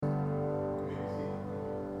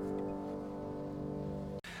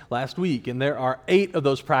last week. And there are 8 of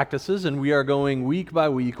those practices, and we are going week by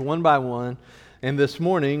week, one by one. And this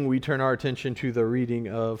morning, we turn our attention to the reading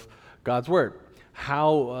of God's Word.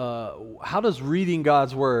 How does reading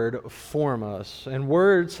God's Word form us? And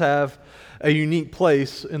words have a unique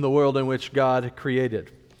place in the world in which God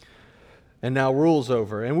created and now rules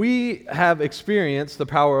over. And we have experienced the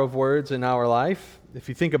power of words in our life. If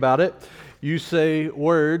you think about it, you say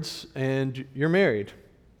words and you're married.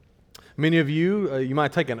 Many of you, you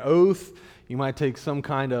might take an oath, you might take some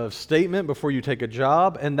kind of statement before you take a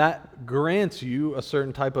job, and that grants you a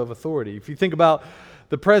certain type of authority. If you think about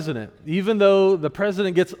the president, even though the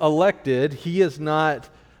president gets elected, he is not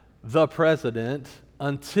the president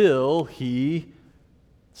until he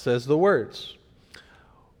says the words.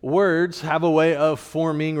 Words have a way of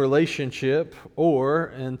forming relationship, or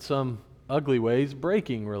in some ugly ways,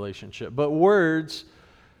 breaking relationship. But words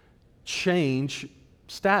change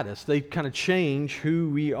status. They kind of change who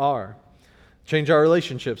we are, change our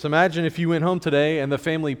relationships. Imagine if you went home today and the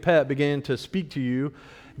family pet began to speak to you.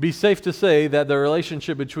 Be safe to say that the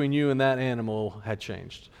relationship between you and that animal had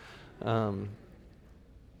changed.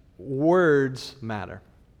 Words matter.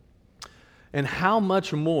 And how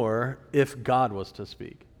much more if God was to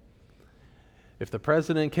speak? If the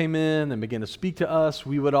president came in and began to speak to us,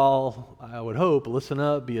 we would all, I would hope, listen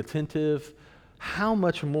up, be attentive. How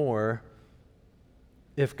much more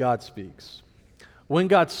if God speaks? When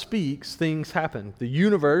God speaks, things happen. The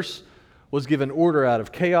universe was given order out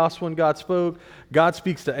of chaos when God spoke. God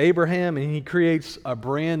speaks to Abraham and he creates a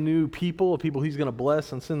brand new people, a people he's going to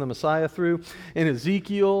bless and send the Messiah through. In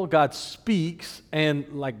Ezekiel, God speaks and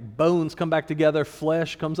like bones come back together,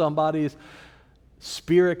 flesh comes on bodies,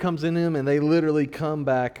 Spirit comes in him, and they literally come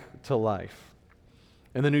back to life.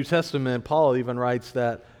 In the New Testament, Paul even writes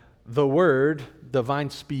that the Word,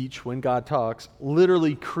 divine speech, when God talks,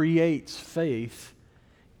 literally creates faith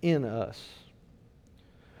in us.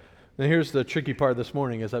 Now here's the tricky part this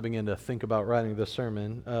morning as I begin to think about writing this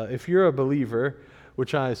sermon. If you're a believer,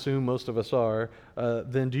 which I assume most of us are,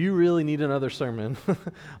 then do you really need another sermon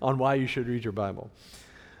on why you should read your Bible?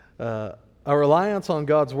 A reliance on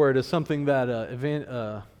God's Word is something that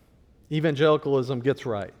evangelicalism gets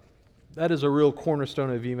right. That is a real cornerstone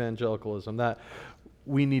of evangelicalism, that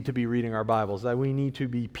we need to be reading our Bibles, that we need to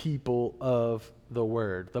be people of the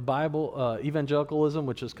Word. The Bible, evangelicalism,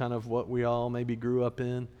 which is kind of what we all maybe grew up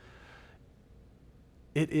in,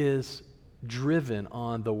 it is driven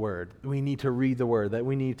on the Word. We need to read the Word, that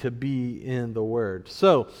we need to be in the Word.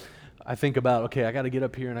 So I think about, okay, I got to get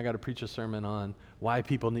up here and I got to preach a sermon on why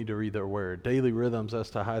people need to read their Word, daily rhythms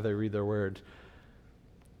as to how they read their Word.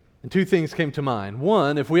 And 2 things came to mind.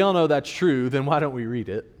 One, if we all know that's true, then why don't we read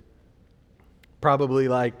it? Probably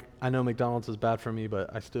like, I know McDonald's is bad for me,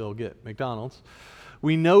 but I still get McDonald's.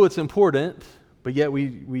 We know it's important, but yet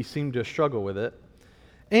we seem to struggle with it.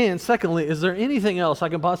 And secondly, is there anything else I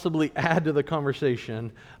can possibly add to the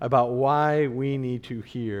conversation about why we need to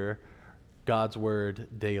hear God's Word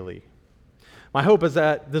daily? My hope is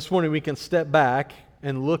that this morning we can step back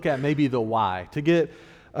and look at maybe the why, to get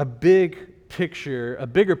a bigger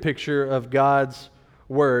picture of God's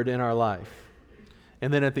Word in our life.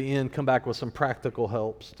 And then at the end, come back with some practical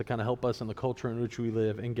helps to kind of help us in the culture in which we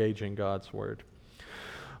live, engaging God's Word.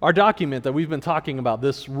 Our document that we've been talking about,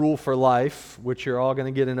 this Rule for Life, which you're all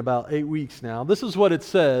going to get in about 8 weeks now, this is what it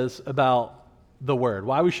says about the Word,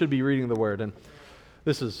 why we should be reading the Word. And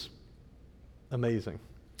this is amazing.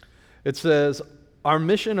 It says, our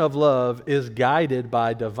mission of love is guided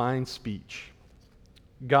by divine speech.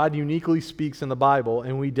 God uniquely speaks in the Bible,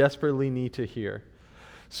 and we desperately need to hear.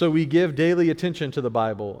 So we give daily attention to the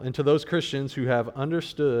Bible and to those Christians who have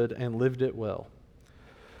understood and lived it well.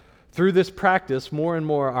 Through this practice, more and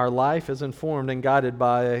more our life is informed and guided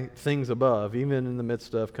by things above, even in the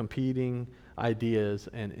midst of competing ideas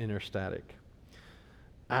and inner static.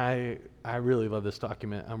 I really love this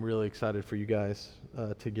document. I'm really excited for you guys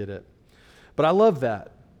to get it. But I love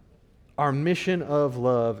that. Our mission of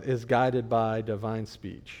love is guided by divine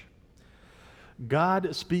speech.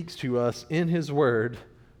 God speaks to us in His Word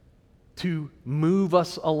to move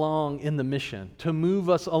us along in the mission, to move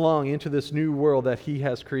us along into this new world that He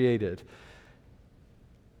has created.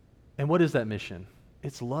 And what is that mission?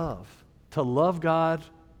 It's love. To love God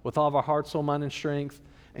with all of our heart, soul, mind, and strength,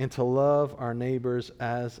 and to love our neighbors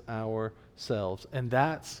as ourselves. And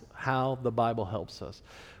that's how the Bible helps us.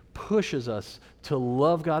 Pushes us to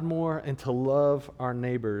love God more and to love our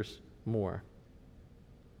neighbors more.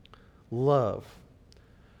 Love.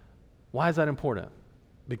 Why is that important?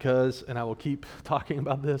 Because, and I will keep talking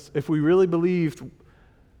about this, if we really believed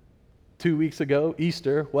 2 weeks ago,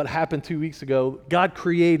 Easter, what happened 2 weeks ago, God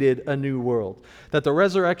created a new world. That the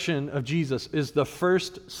resurrection of Jesus is the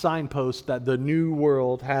first signpost that the new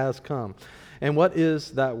world has come. And what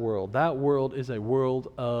is that world? That world is a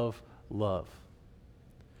world of love.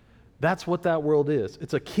 That's what that world is.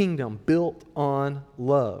 It's a kingdom built on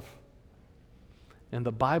love. And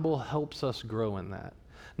the Bible helps us grow in that.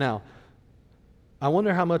 Now, I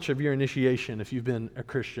wonder how much of your initiation, if you've been a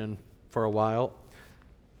Christian for a while,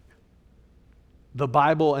 the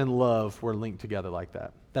Bible and love were linked together like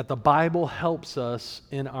that. That the Bible helps us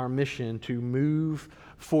in our mission to move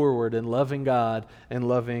forward in loving God and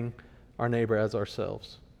loving our neighbor as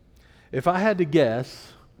ourselves. If I had to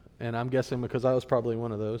guess, and I'm guessing because I was probably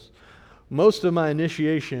one of those, most of my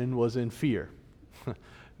initiation was in fear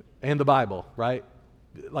and the Bible, right?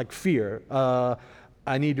 Like fear.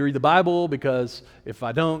 I need to read the Bible because if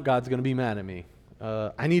I don't, God's going to be mad at me.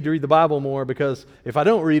 I need to read the Bible more because if I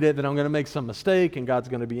don't read it, then I'm going to make some mistake and God's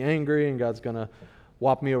going to be angry and God's going to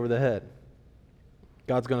whop me over the head.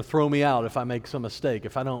 God's going to throw me out if I make some mistake.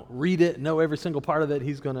 If I don't read it, know every single part of it,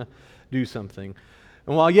 He's going to do something.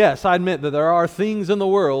 And while, yes, I admit that there are things in the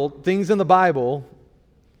world, things in the Bible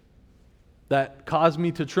that cause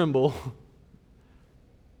me to tremble,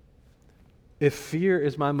 if fear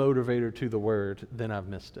is my motivator to the Word, then I've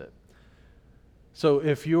missed it. So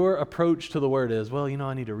if your approach to the Word is, well,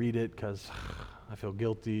 I need to read it because I feel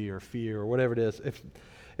guilty or fear or whatever it is,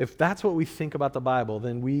 if that's what we think about the Bible,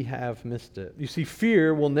 then we have missed it. You see,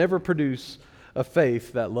 fear will never produce a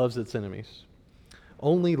faith that loves its enemies.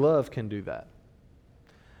 Only love can do that.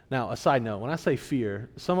 Now, a side note, when I say fear,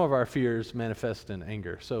 some of our fears manifest in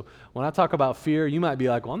anger. So when I talk about fear, you might be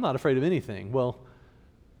like, well, I'm not afraid of anything. Well,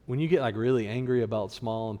 when you get really angry about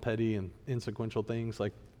small and petty and inconsequential things,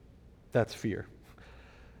 that's fear.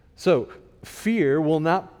 So fear will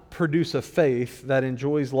not produce a faith that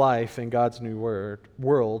enjoys life in God's new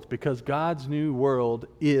world because God's new world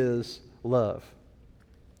is love.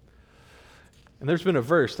 And there's been a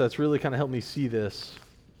verse that's really kind of helped me see this.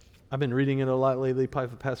 I've been reading it a lot lately,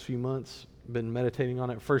 probably the past few months. Been meditating on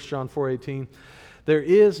it. 1 John 4:18. There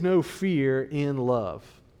is no fear in love,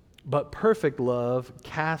 but perfect love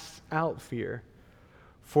casts out fear.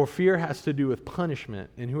 For fear has to do with punishment,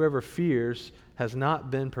 and whoever fears has not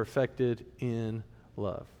been perfected in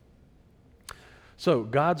love. So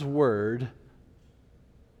God's Word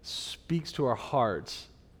speaks to our hearts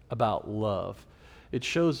about love. It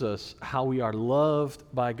shows us how we are loved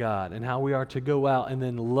by God and how we are to go out and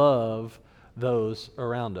then love those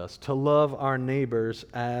around us, to love our neighbors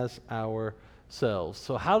as ourselves.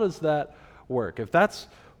 So how does that work? If that's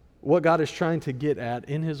what God is trying to get at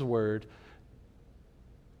in His Word,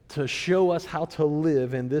 to show us how to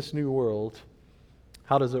live in this new world,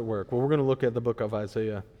 how does it work? Well, we're going to look at the book of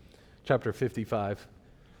Isaiah, chapter 55,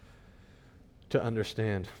 to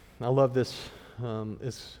understand. I love this.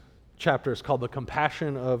 This chapter is called The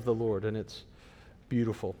Compassion of the Lord, and it's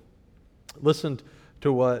beautiful. Listen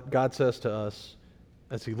to what God says to us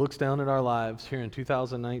as He looks down at our lives here in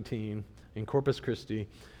 2019 in Corpus Christi.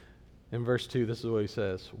 In verse 2, this is what He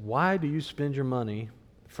says. Why do you spend your money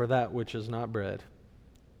for that which is not bread,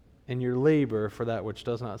 and your labor for that which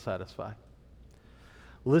does not satisfy?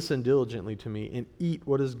 Listen diligently to me and eat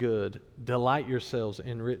what is good. Delight yourselves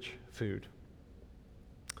in rich food.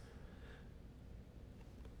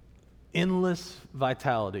 Endless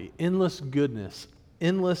vitality, endless goodness,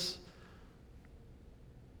 endless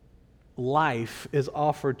life is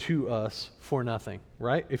offered to us for nothing,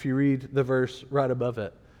 right? If you read the verse right above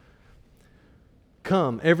it.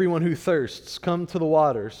 Come, everyone who thirsts, come to the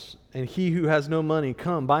waters, and he who has no money,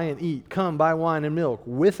 come, buy and eat. Come, buy wine and milk,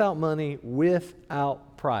 without money,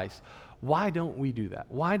 without price. Why don't we do that?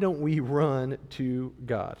 Why don't we run to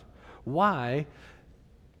God? Why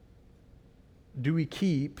do we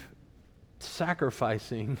keep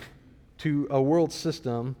sacrificing to a world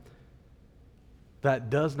system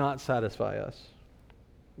that does not satisfy us?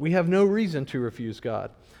 We have no reason to refuse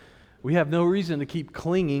God. We have no reason to keep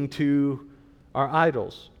clinging to our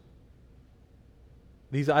idols.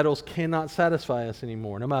 These idols cannot satisfy us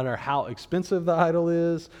anymore, no matter how expensive the idol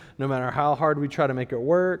is, no matter how hard we try to make it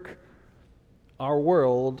work. Our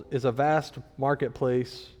world is a vast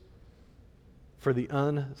marketplace for the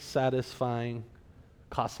unsatisfying,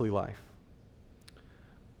 costly life.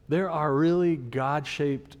 There are really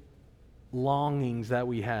God-shaped longings that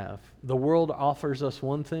we have. The world offers us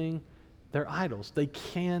one thing. They're idols. They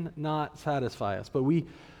cannot satisfy us. But we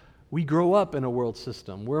grow up in a world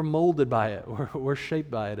system. We're molded by it. We're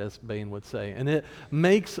shaped by it, as Bain would say. And it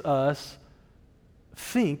makes us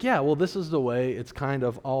think, yeah, well, this is the way it's kind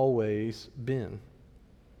of always been.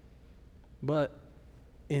 But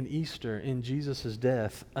in Easter, in Jesus'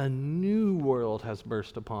 death, a new world has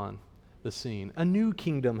burst upon the scene. A new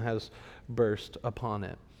kingdom has burst upon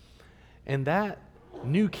it. And that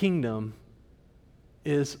new kingdom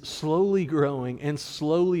is slowly growing and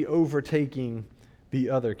slowly overtaking the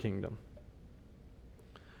other kingdom.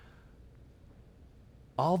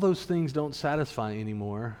 All those things don't satisfy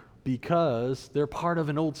anymore because they're part of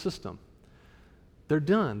an old system. They're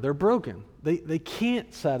done. They're broken. They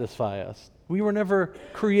can't satisfy us. We were never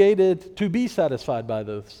created to be satisfied by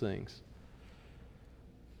those things.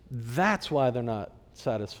 That's why they're not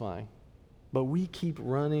satisfying. But we keep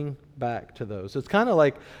running back to those. It's kind of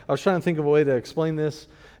like, I was trying to think of a way to explain this,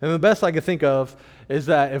 and the best I could think of is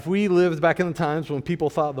that if we lived back in the times when people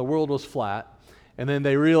thought the world was flat, and then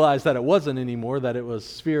they realized that it wasn't anymore, that it was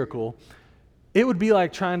spherical, it would be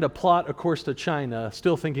like trying to plot a course to China,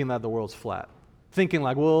 still thinking that the world's flat. Thinking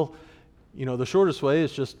like, well, the shortest way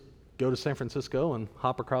is just go to San Francisco and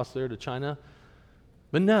hop across there to China.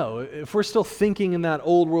 But no, if we're still thinking in that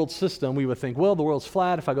old world system, we would think, well, the world's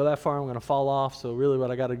flat. If I go that far, I'm going to fall off. So really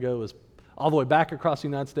what I got to go is all the way back across the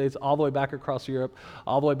United States, all the way back across Europe,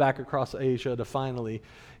 all the way back across Asia to finally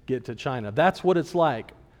get to China. That's what it's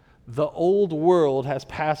like. The old world has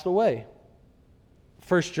passed away.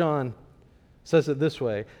 1 John says it this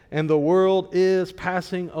way, and the world is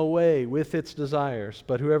passing away with its desires,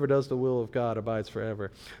 but whoever does the will of God abides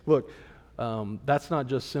forever. Look, that's not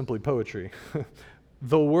just simply poetry.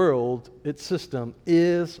 The world, its system,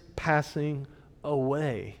 is passing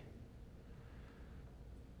away.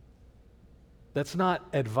 That's not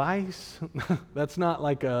advice. That's not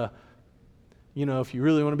like a, if you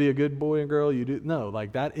really want to be a good boy and girl, you do. No,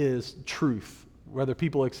 like that is truth. Whether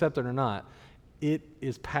people accept it or not, it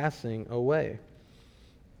is passing away.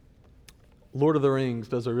 Lord of the Rings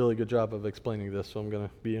does a really good job of explaining this, so I'm going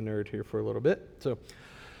to be a nerd here for a little bit. So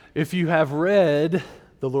if you have read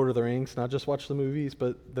The Lord of the Rings, not just watch the movies,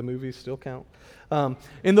 but the movies still count.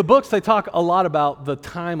 In the books, they talk a lot about the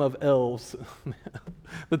time of elves.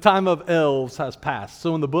 The time of elves has passed.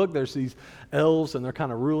 So in the book, there's these elves, and they're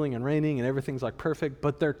kind of ruling and reigning, and everything's like perfect,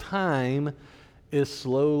 but their time is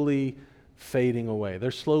slowly fading away. They're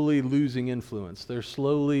slowly losing influence. They're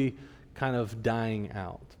slowly kind of dying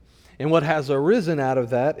out. And what has arisen out of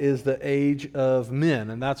that is the age of men,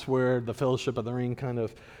 and that's where the Fellowship of the Ring kind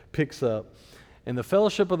of picks up. And the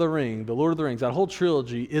Fellowship of the Ring, the Lord of the Rings, that whole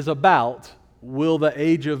trilogy is about, will the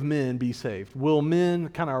age of men be saved? Will men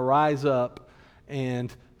kind of rise up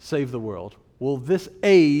and save the world? Will this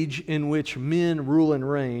age in which men rule and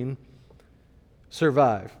reign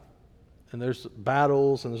survive? And there's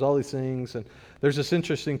battles and there's all these things. And there's this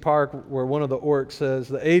interesting part where one of the orcs says,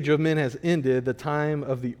 the age of men has ended, the time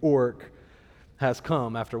of the orc has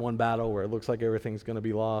come, after one battle where it looks like everything's going to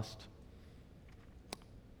be lost.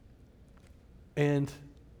 And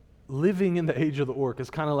living in the age of the orc is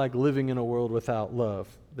kind of like living in a world without love.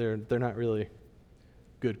 They're not really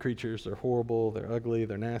good creatures. They're horrible, they're ugly,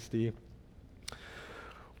 they're nasty.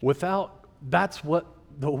 That's what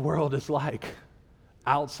the world is like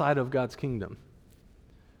outside of God's kingdom.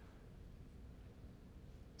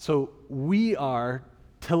 So we are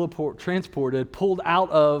transported, pulled out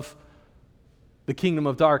of the kingdom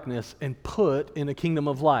of darkness and put in a kingdom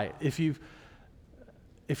of light. If you've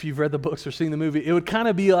read the books or seen the movie, it would kind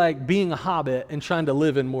of be like being a hobbit and trying to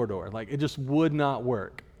live in Mordor. Like, it just would not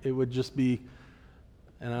work. It would just be,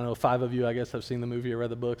 and I know 5 of you, I guess, have seen the movie or read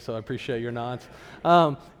the book, so I appreciate your nods.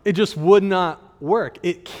 It just would not work.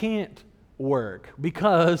 It can't work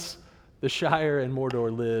because the Shire and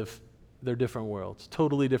Mordor live, they're different worlds,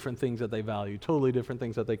 totally different things that they value, totally different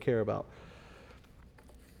things that they care about.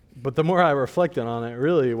 But the more I reflected on it,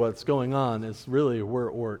 really what's going on is really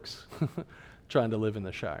we're orcs trying to live in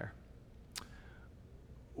the Shire.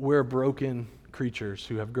 We're broken creatures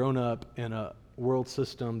who have grown up in a world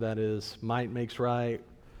system that is might makes right,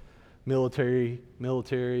 military,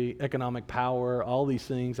 economic power, all these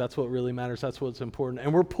things. That's what really matters. That's what's important.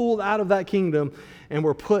 And we're pulled out of that kingdom and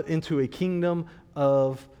we're put into a kingdom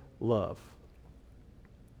of love.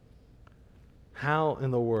 How in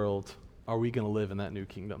the world are we going to live in that new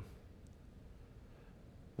kingdom?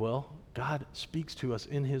 Well, God speaks to us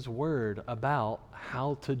in His Word about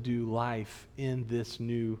how to do life in this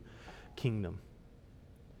new kingdom.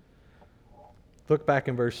 Look back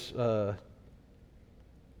in verse 2.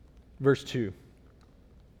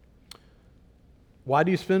 Why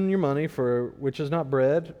do you spend your money for which is not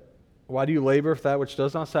bread? Why do you labor for that which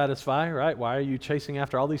does not satisfy, right? Why are you chasing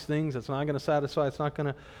after all these things that's not going to satisfy? It's not going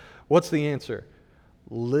to... What's the answer?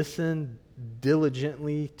 Listen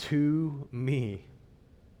diligently to me.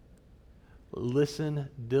 Listen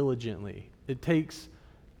diligently. It takes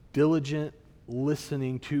diligent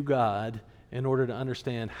listening to God in order to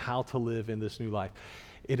understand how to live in this new life.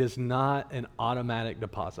 It is not an automatic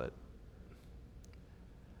deposit.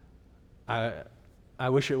 I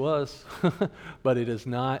wish it was, but it is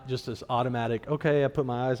not just this automatic, okay, I put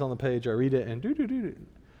my eyes on the page, I read it, and do.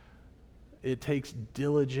 It takes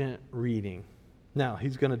diligent reading. Now,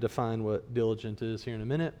 he's going to define what diligent is here in a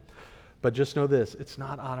minute, but just know this, it's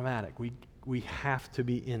not automatic. We have to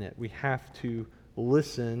be in it. We have to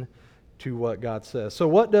listen to what God says. So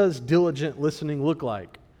what does diligent listening look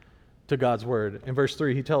like to God's word? In verse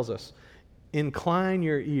 3, he tells us, incline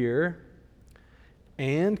your ear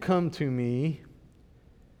and come to me,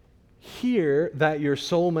 hear that your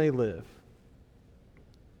soul may live.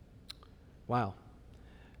 Wow.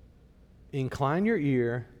 Incline your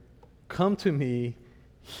ear, come to me,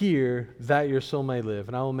 hear that your soul may live,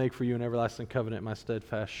 and I will make for you an everlasting covenant, my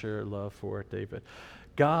steadfast, sure love for David.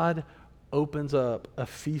 God opens up a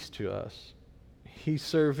feast to us. He's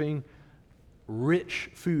serving rich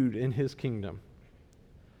food in his kingdom.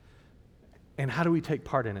 And how do we take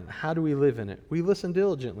part in it? How do we live in it? We listen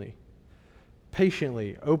diligently,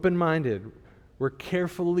 patiently, open-minded. We're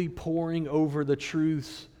carefully poring over the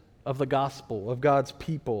truths of the gospel, of God's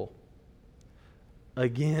people,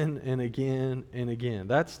 again and again and again.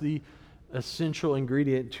 That's the essential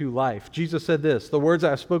ingredient to life. Jesus said this, the words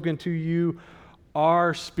I have spoken to you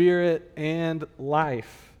are spirit and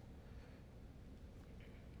life.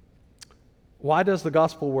 Why does the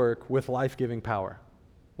gospel work with life-giving power?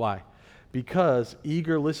 Why? Because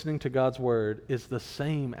eager listening to God's word is the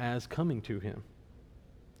same as coming to him.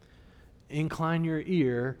 Incline your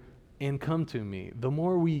ear and come to me. The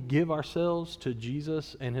more we give ourselves to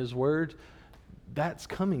Jesus and his word, that's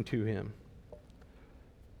coming to him.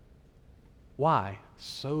 Why?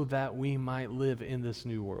 So that we might live in this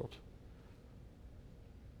new world.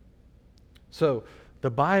 So, the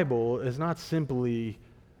Bible is not simply,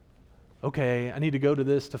 okay, I need to go to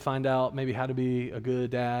this to find out maybe how to be a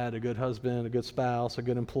good dad, a good husband, a good spouse, a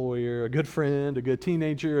good employer, a good friend, a good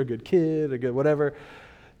teenager, a good kid, a good whatever.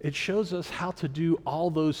 It shows us how to do all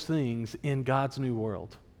those things in God's new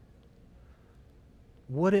world.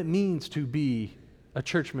 What it means to be a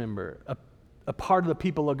church member, a part of the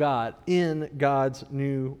people of God in God's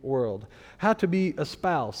new world. How to be a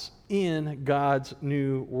spouse in God's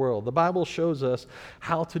new world. The Bible shows us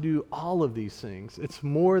how to do all of these things. It's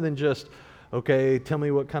more than just, okay, tell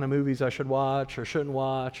me what kind of movies I should watch or shouldn't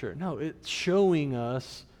watch. No, it's showing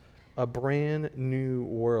us a brand new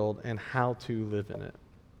world and how to live in it.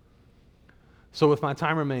 So with my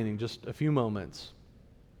time remaining, just a few moments,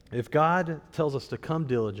 if God tells us to come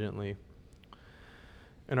diligently,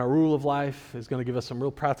 and our rule of life is going to give us some real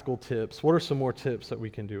practical tips. What are some more tips that we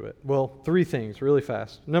can do it? Well, 3 things really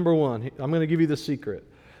fast. Number 1, I'm going to give you the secret.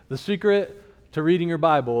 The secret to reading your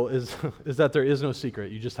Bible is that there is no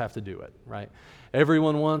secret. You just have to do it, right?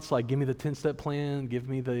 Everyone wants, like, give me the 10-step plan, give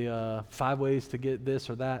me the 5 ways to get this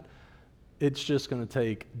or that. It's just going to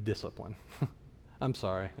take discipline. I'm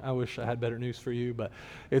sorry. I wish I had better news for you, but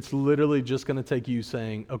it's literally just going to take you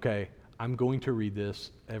saying, okay, I'm going to read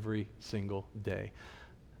this every single day.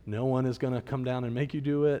 No one is going to come down and make you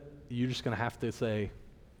do it. You're just going to have to say,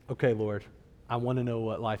 okay, Lord, I want to know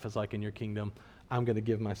what life is like in your kingdom. I'm going to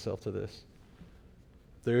give myself to this.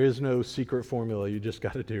 There is no secret formula. You just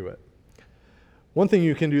got to do it. One thing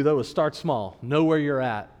you can do, though, is start small. Know where you're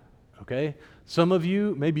at, okay? Some of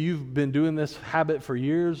you, maybe you've been doing this habit for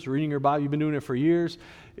years, reading your Bible. You've been doing it for years.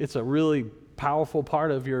 It's a really powerful part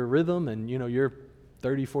of your rhythm, and, you're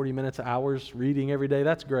 30, 40 minutes, hours reading every day.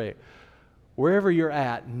 That's great. Wherever you're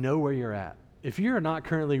at, know where you're at. If you're not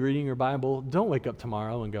currently reading your Bible, don't wake up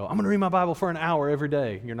tomorrow and go, I'm going to read my Bible for an hour every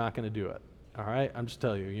day. You're not going to do it. All right? I'm just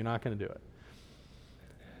telling you, you're not going to do it.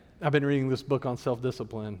 I've been reading this book on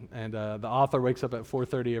self-discipline, and the author wakes up at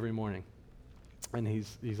 4:30 every morning. And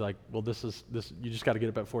he's like, well, this you just got to get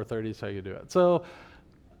up at 4:30 is how you do it. So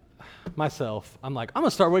myself, I'm like, I'm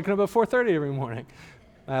going to start waking up at 4:30 every morning.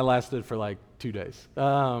 That lasted for like 2 days.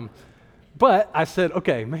 But I said,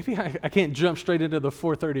 okay, maybe I can't jump straight into the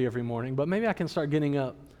 4:30 every morning, but maybe I can start getting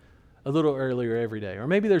up a little earlier every day. Or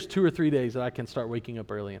maybe there's 2 or 3 days that I can start waking up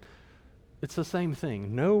early. It's the same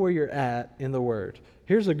thing. Know where you're at in the Word.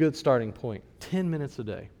 Here's a good starting point. 10 minutes a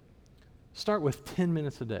day. Start with 10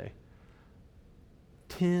 minutes a day.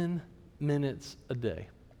 10 minutes a day.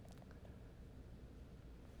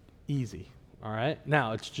 Easy. All right?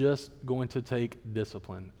 Now, it's just going to take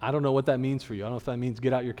discipline. I don't know what that means for you. I don't know if that means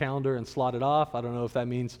get out your calendar and slot it off. I don't know if that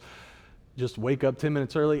means just wake up 10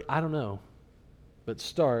 minutes early. I don't know. But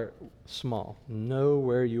start small. Know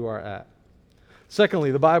where you are at.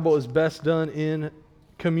 Secondly, the Bible is best done in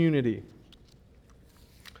community.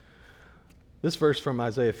 This verse from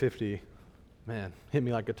Isaiah 50, man, hit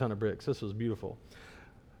me like a ton of bricks. This was beautiful.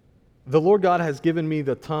 The Lord God has given me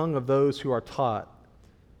the tongue of those who are taught.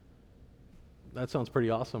 That sounds pretty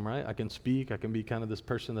awesome, right? I can speak. I can be kind of this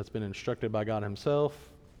person that's been instructed by God himself.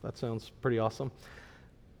 That sounds pretty awesome.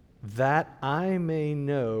 That I may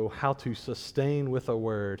know how to sustain with a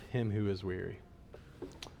word him who is weary.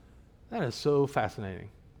 That is so fascinating.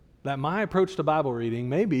 That my approach to Bible reading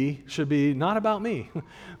maybe should be not about me.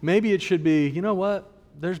 Maybe it should be, you know what?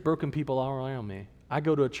 There's broken people all around me. I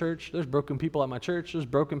go to a church. There's broken people at my church. There's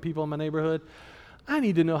broken people in my neighborhood. I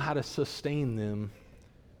need to know how to sustain them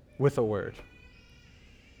with a word.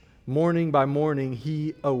 Morning by morning,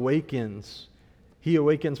 he awakens. He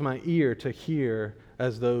awakens my ear to hear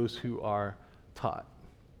as those who are taught.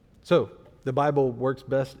 So, the Bible works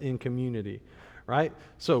best in community, right?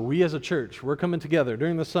 So, we as a church, we're coming together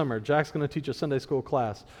during the summer. Jack's going to teach a Sunday school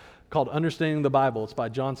class called Understanding the Bible. It's by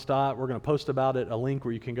John Stott. We're going to post about it, a link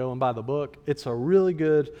where you can go and buy the book. It's a really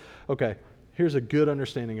good, here's a good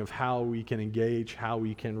understanding of how we can engage, how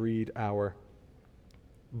we can read our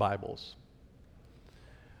Bibles.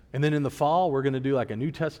 And then in the fall, we're going to do like a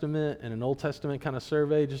New Testament and an Old Testament kind of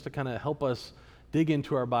survey just to kind of help us dig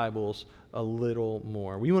into our Bibles a little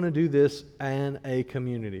more. We want to do this in a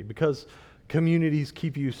community because communities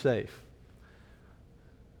keep you safe.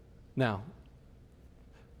 Now,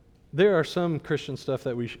 there are some Christian stuff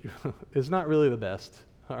that is not really the best,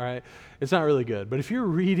 all right? It's not really good. But if you're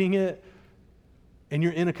reading it and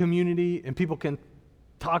you're in a community and people can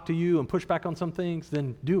talk to you and push back on some things,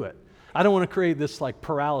 then do it. I don't want to create this like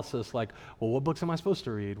paralysis, like, well, what books am I supposed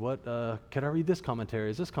to read? Can I read this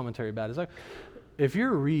commentary? Is this commentary bad? If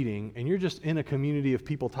you're reading and you're just in a community of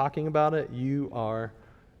people talking about it, you are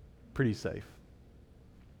pretty safe.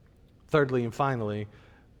 Thirdly and finally,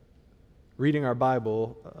 reading our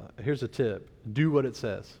Bible, here's a tip. Do what it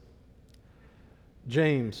says.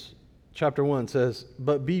 James chapter 1 says,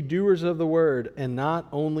 "But be doers of the word and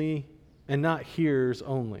not hearers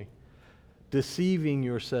only, deceiving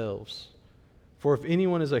yourselves. For if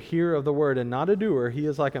anyone is a hearer of the word and not a doer, he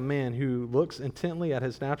is like a man who looks intently at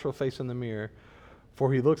his natural face in the mirror.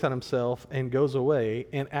 For he looks at himself and goes away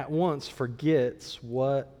and at once forgets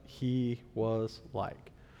what he was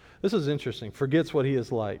like." This is interesting. Forgets what he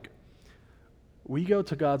is like. We go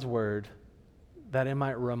to God's word that it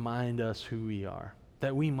might remind us who we are,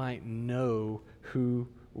 that we might know who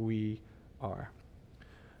we are.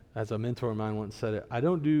 As a mentor of mine once said it, I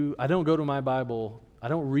don't go to my Bible, I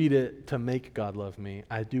don't read it to make God love me.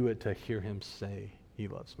 I do it to hear him say he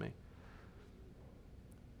loves me.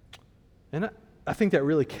 And I think that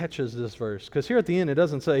really catches this verse, because here at the end it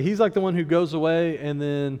doesn't say he's like the one who goes away and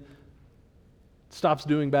then starts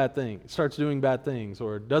doing bad things,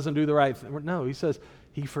 or doesn't do the right thing. No, he says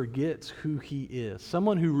he forgets who he is.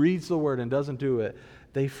 Someone who reads the word and doesn't do it,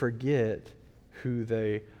 they forget who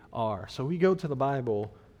they are. So we go to the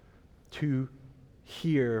Bible to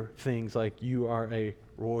hear things like you are a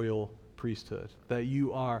royal priesthood, that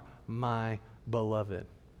you are my beloved.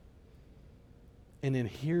 And in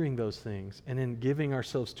hearing those things and in giving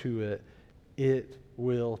ourselves to it, it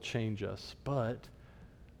will change us. But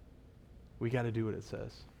we got to do what it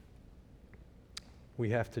says. We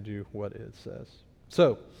have to do what it says.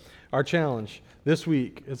 So, our challenge this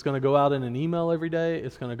week is going to go out in an email every day.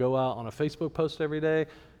 It's going to go out on a Facebook post every day.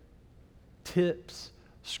 Tips,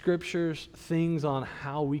 scriptures, things on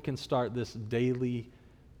how we can start this daily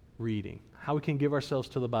reading, how we can give ourselves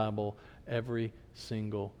to the Bible every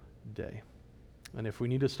single day. And if we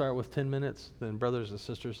need to start with 10 minutes, then brothers and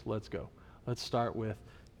sisters, let's go. Let's start with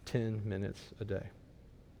 10 minutes a day.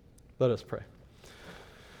 Let us pray.